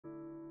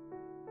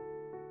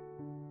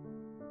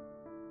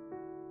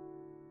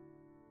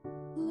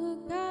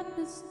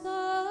the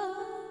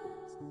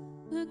stars,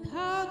 look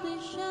how they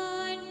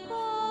shine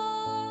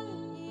for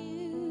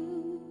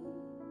you,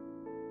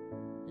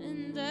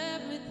 and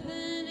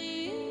everything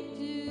you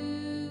do,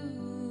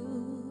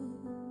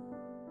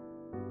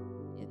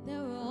 yeah, they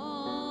were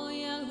all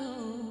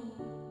yellow.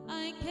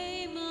 I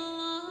came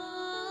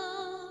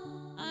along,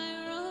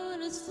 I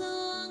wrote a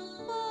song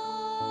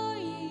for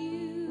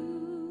you,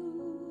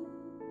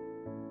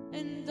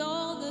 and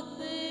all the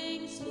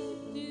things you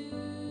do,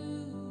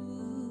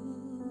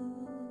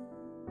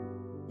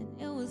 and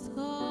it was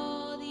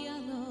called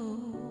yellow.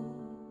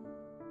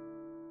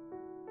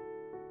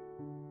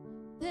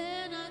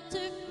 Then I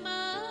took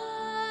my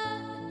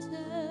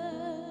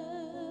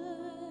turn,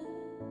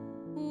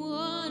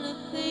 what a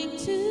thing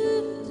to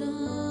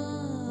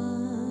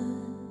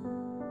done,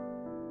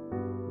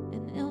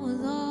 and it was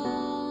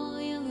all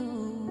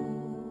yellow.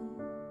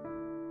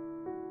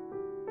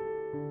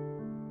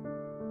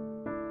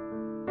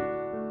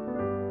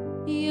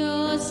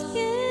 Your skin,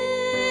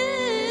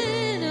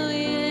 oh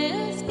yeah,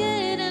 your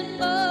skin and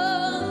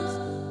bones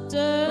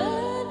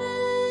turn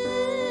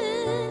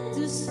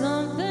into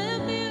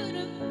something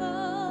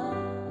beautiful.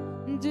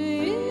 Do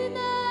you know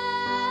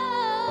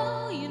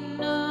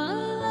I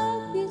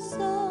love you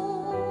so?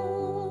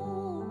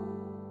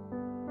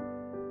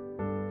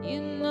 You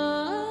know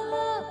I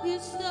love you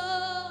so.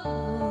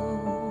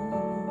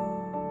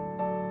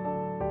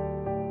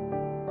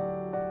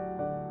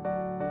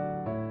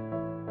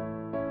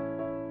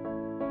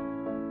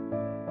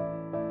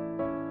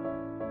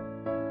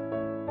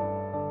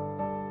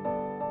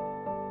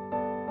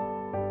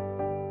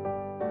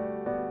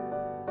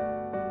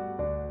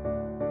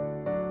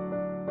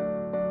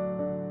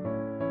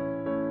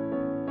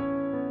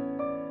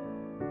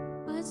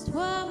 I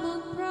swam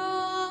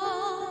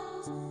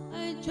across,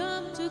 I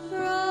jumped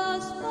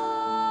across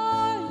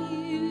for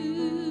you.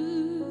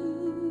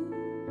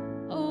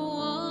 Oh,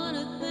 what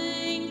a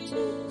thing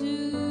to do,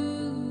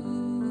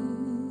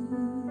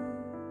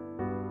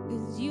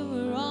 'cause you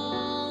were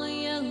all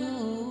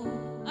yellow.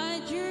 I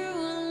drew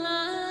a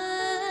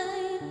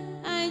line,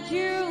 I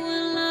drew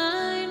a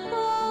line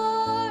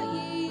for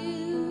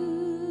you.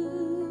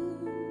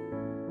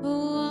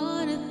 Oh,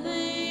 what a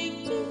thing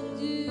to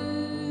do.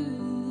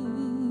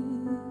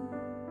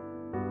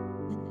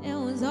 It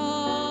was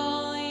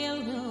all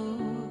yellow.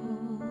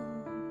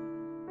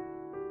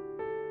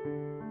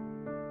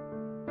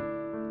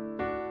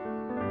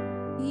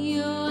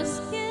 Your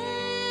skin,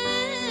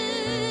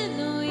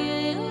 oh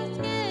yeah, your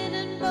skin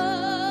and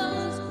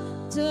bones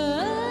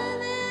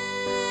turn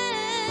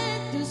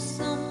into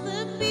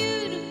something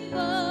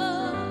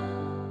beautiful.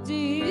 Do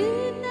you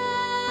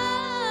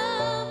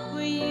know,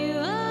 for you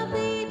I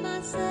beat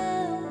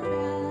myself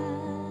dry.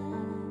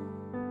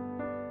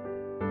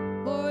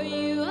 For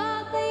you I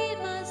beat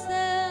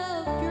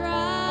myself dry.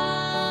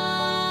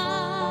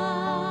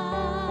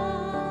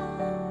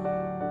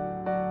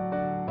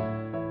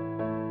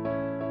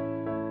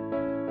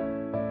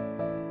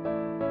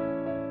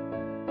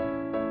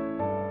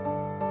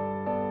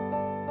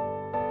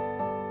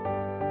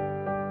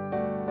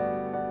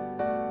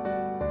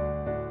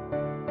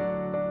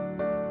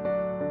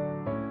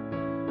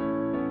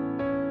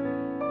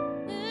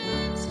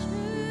 It's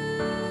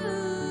true,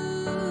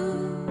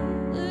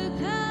 look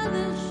how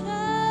they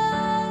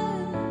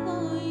shine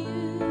for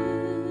you.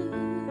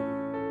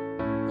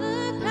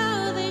 Look how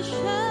they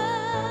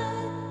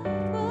shine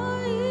for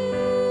you.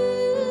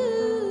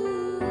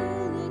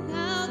 Look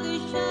how they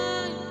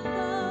shine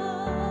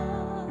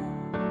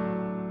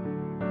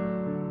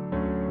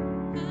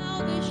how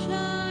they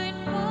shine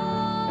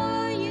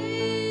for you.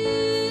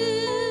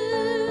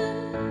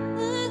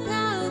 Look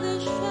how they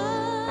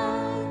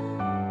shine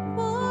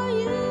for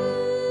you.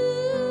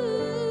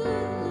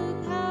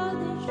 Look how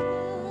they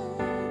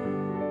shine.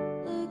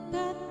 Look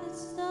at the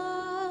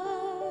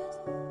stars.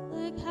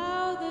 Look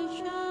how they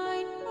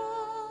shine for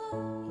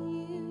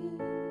you,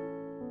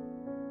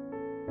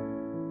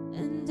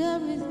 and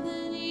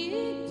everything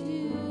you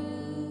do.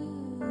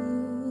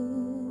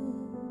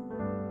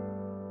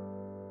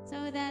 So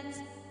that's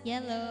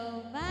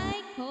Yellow by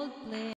Coldplay.